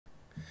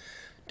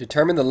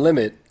Determine the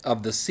limit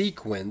of the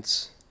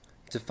sequence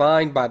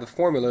defined by the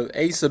formula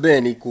a sub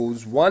n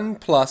equals 1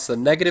 plus a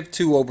negative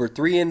 2 over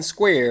 3n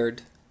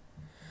squared,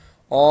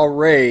 all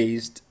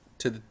raised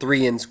to the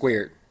 3n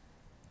squared.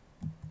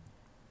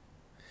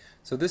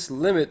 So this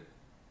limit,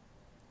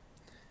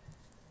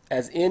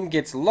 as n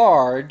gets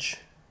large,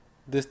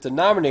 this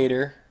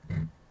denominator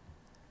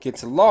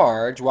gets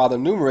large while the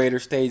numerator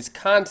stays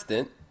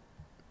constant.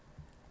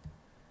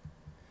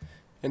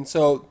 And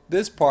so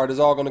this part is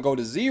all going to go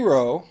to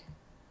 0.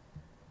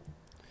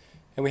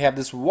 And we have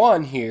this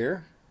 1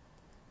 here.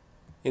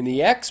 In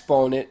the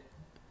exponent,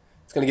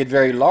 it's going to get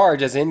very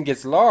large as n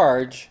gets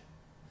large.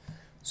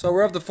 So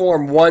we're of the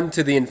form 1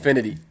 to the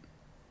infinity.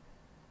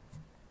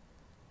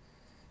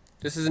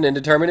 This is an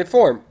indeterminate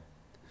form,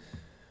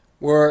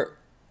 where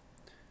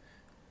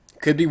it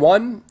could be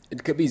 1,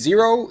 it could be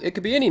 0, it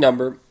could be any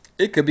number,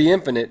 it could be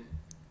infinite.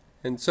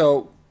 And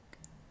so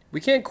we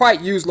can't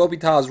quite use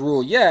L'Hopital's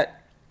rule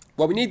yet.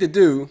 What we need to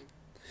do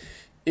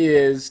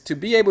is to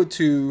be able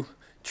to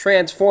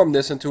transform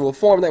this into a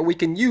form that we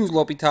can use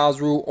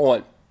L'Hopital's rule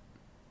on.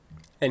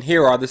 And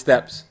here are the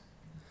steps.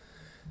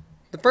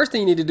 The first thing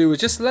you need to do is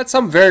just let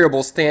some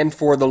variable stand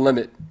for the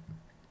limit.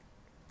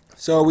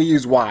 So we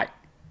use y.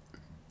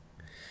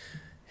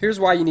 Here's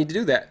why you need to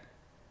do that.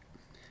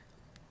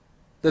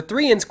 The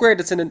 3n squared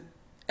that's in an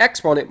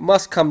exponent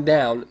must come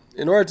down.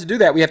 In order to do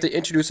that, we have to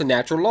introduce a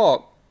natural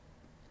log.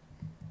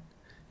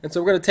 And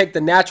so we're going to take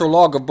the natural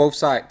log of both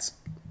sides.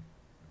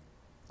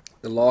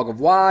 The log of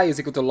y is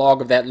equal to the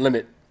log of that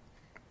limit.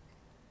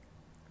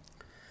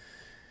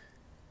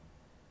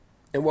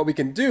 And what we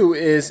can do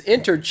is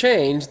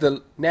interchange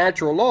the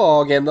natural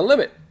log and the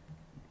limit.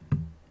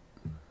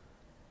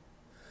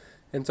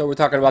 And so we're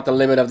talking about the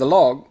limit of the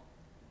log.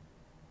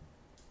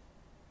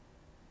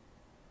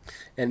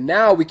 And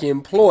now we can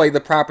employ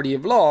the property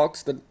of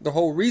logs. The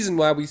whole reason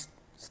why we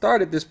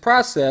started this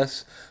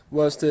process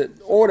was in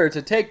order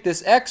to take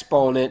this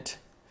exponent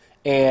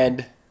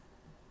and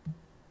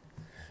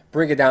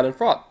bring it down in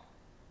front.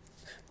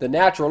 The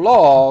natural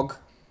log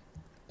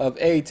of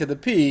a to the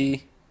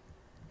p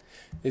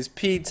is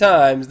p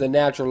times the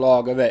natural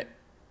log of a.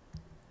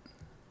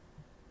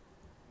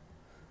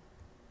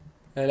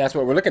 And that's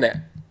what we're looking at.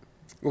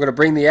 We're going to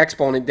bring the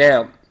exponent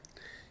down.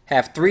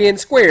 Have 3n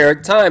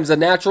squared times the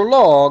natural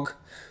log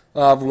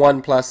of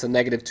 1 plus a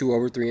negative 2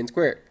 over 3n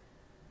squared.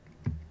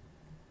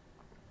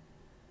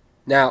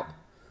 Now,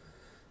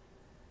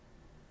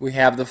 we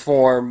have the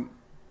form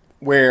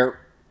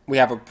where we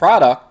have a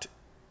product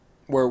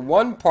where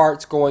one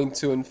part's going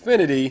to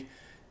infinity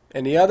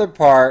and the other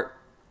part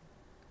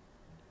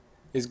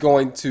is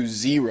going to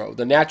 0.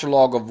 The natural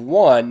log of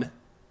 1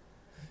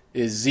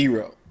 is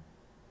 0.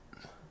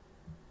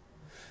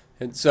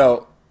 And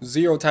so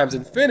 0 times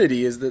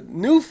infinity is the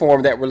new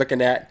form that we're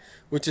looking at,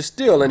 which is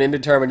still an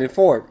indeterminate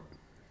form.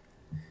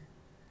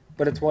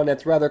 But it's one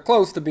that's rather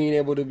close to being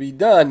able to be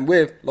done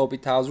with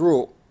L'Hopital's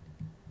rule.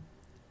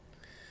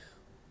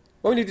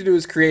 What we need to do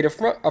is create a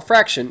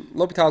fraction.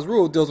 L'Hopital's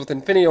rule deals with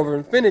infinity over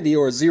infinity,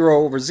 or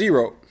 0 over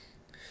 0.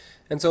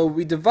 And so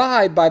we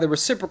divide by the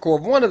reciprocal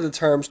of one of the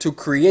terms to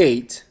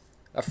create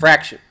a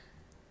fraction.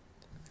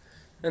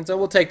 And so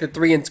we'll take the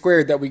 3n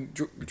squared that we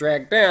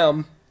drag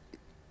down,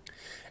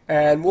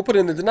 and we'll put it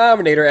in the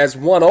denominator as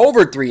 1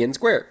 over 3n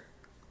squared.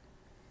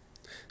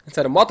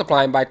 Instead of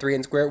multiplying by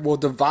 3n squared, we'll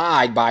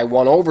divide by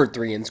 1 over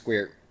 3n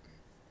squared.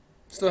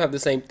 Still have the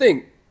same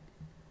thing.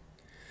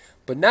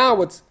 But now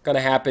what's going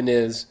to happen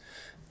is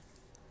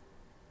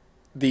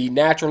the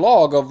natural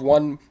log of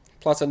 1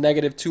 plus a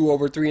negative 2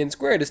 over 3n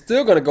squared is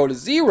still going to go to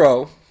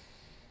 0.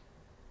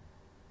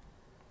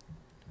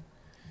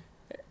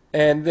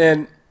 And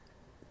then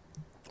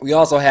we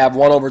also have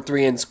 1 over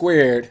 3n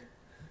squared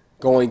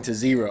going to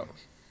 0.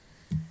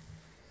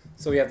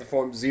 So we have to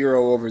form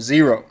 0 over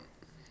 0,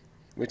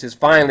 which is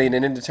finally in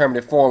an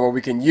indeterminate form where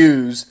we can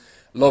use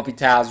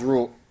L'Hopital's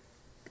rule.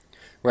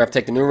 We're going to have to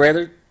take the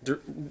numerator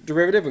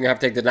derivative, we're going to have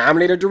to take the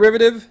denominator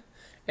derivative,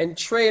 and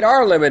trade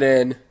our limit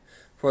in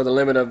for the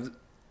limit of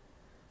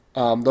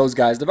those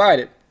guys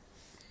divided.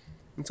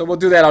 And so we'll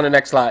do that on the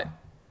next slide.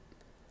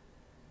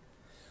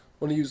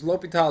 We're going to use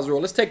L'Hopital's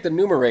rule. Let's take the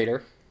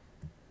numerator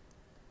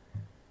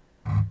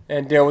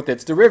and deal with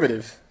its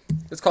derivative.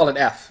 Let's call it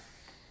f.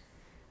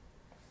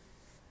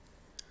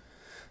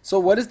 So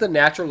what is the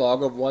natural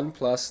log of 1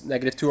 plus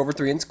negative 2 over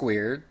 3n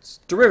squared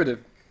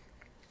derivative?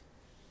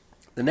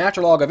 The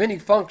natural log of any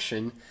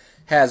function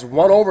has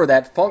 1 over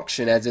that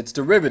function as its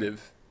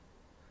derivative.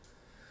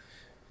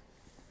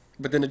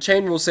 But then the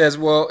chain rule says,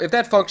 well, if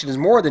that function is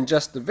more than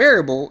just the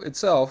variable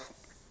itself,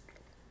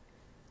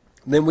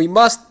 then we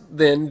must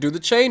then do the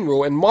chain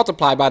rule and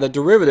multiply by the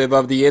derivative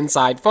of the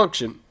inside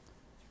function.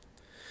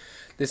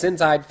 This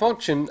inside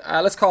function,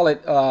 let's call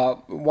it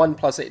 1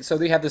 plus 8. So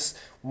we have this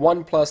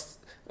 1 plus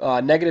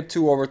negative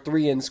 2 over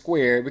 3n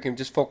squared. We can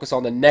just focus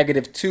on the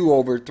negative 2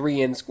 over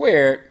 3n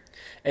squared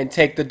and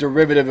take the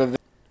derivative of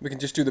it. We can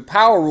just do the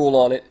power rule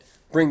on it,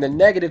 bring the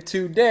negative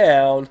 2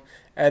 down,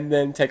 and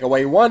then take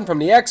away 1 from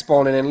the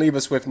exponent and leave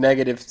us with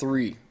negative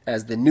 3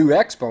 as the new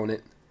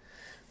exponent.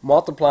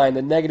 Multiplying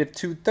the negative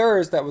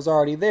 2/3 that was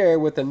already there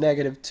with the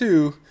negative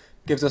 2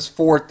 gives us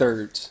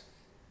 4/3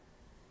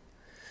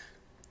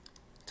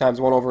 times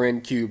 1 over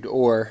n cubed,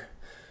 or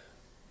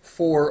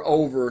 4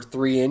 over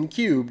 3n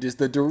cubed is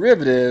the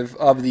derivative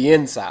of the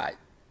inside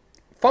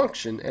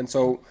function, and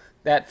so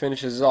that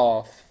finishes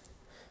off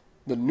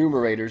the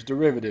numerator's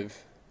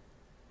derivative.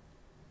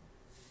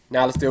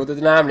 Now let's deal with the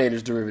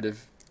denominator's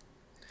derivative.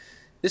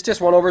 It's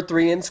just 1 over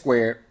 3n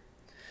squared.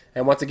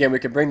 And once again, we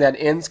can bring that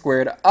n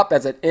squared up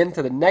as an n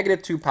to the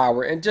negative 2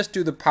 power and just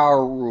do the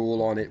power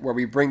rule on it, where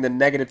we bring the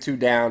negative 2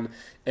 down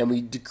and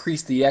we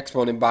decrease the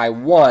exponent by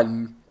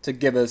 1 to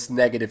give us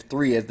negative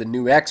 3 as the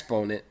new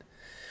exponent.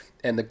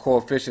 And the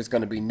coefficient is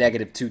going to be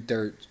negative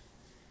 2/3.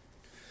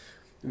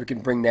 We can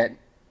bring that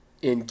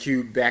n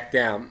cubed back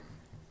down.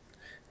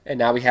 And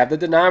now we have the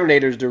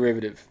denominator's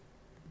derivative.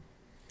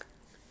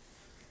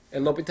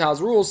 And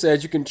L'Hopital's rule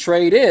says you can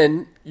trade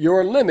in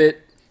your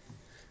limit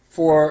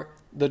for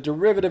the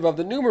derivative of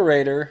the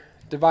numerator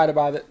divided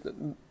by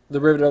the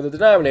derivative of the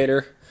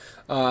denominator,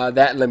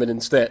 that limit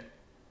instead.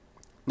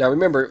 Now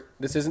remember,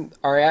 this isn't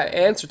our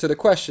answer to the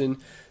question.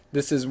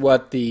 This is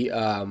what the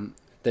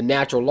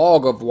natural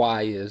log of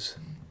y is.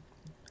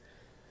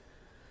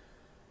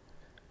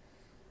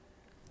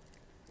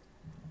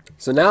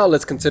 So now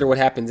let's consider what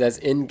happens as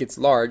n gets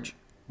large.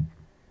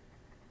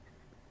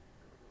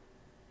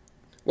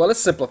 Well, let's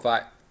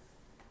simplify.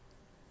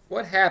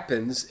 What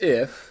happens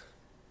if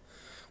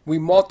we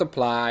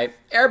multiply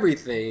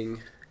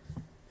everything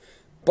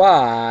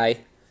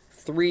by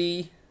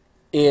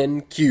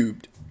 3n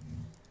cubed?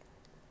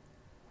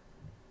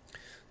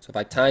 So if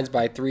I times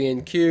by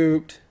 3n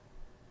cubed,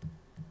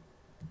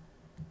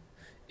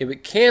 it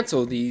would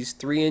cancel these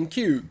 3n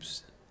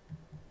cubes.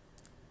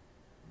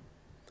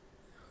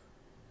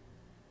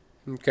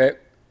 Okay.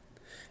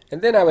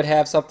 And then I would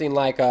have something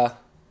like a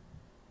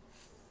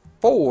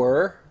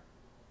 4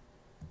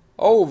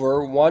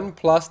 over 1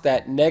 plus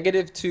that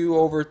negative 2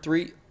 over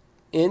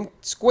 3n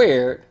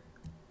squared.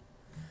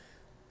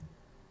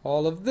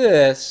 All of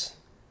this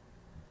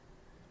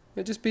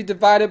would just be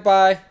divided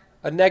by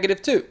a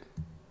negative 2.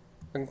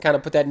 I can kind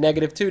of put that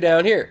negative 2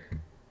 down here.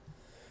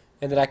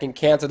 And then I can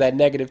cancel that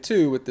negative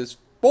 2 with this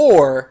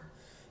 4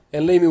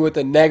 and leave me with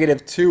a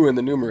negative 2 in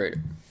the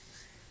numerator.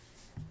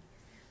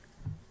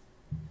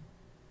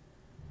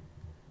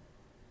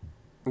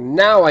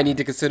 Now I need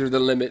to consider the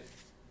limit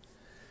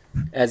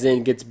as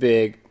n gets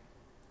big,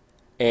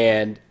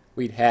 and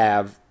we'd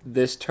have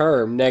this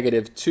term,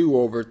 negative 2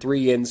 over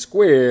 3n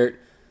squared,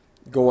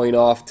 going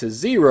off to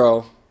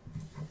 0.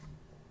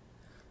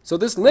 So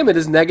this limit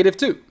is negative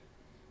 2.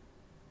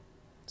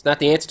 It's not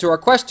the answer to our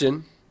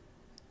question.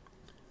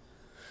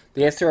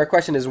 The answer to our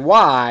question is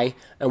y,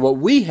 and what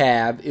we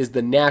have is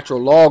the natural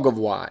log of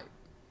y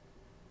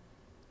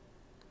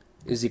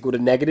is equal to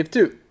negative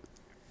 2.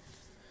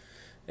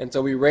 And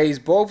so we raise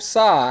both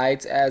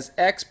sides as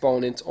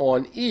exponents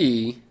on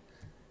e,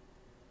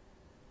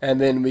 and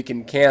then we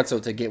can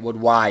cancel to get what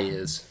y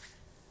is.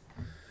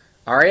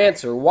 Our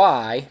answer,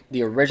 y,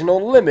 the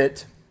original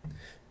limit,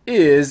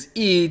 is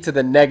e to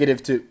the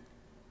negative 2.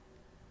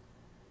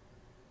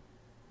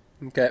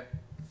 Okay.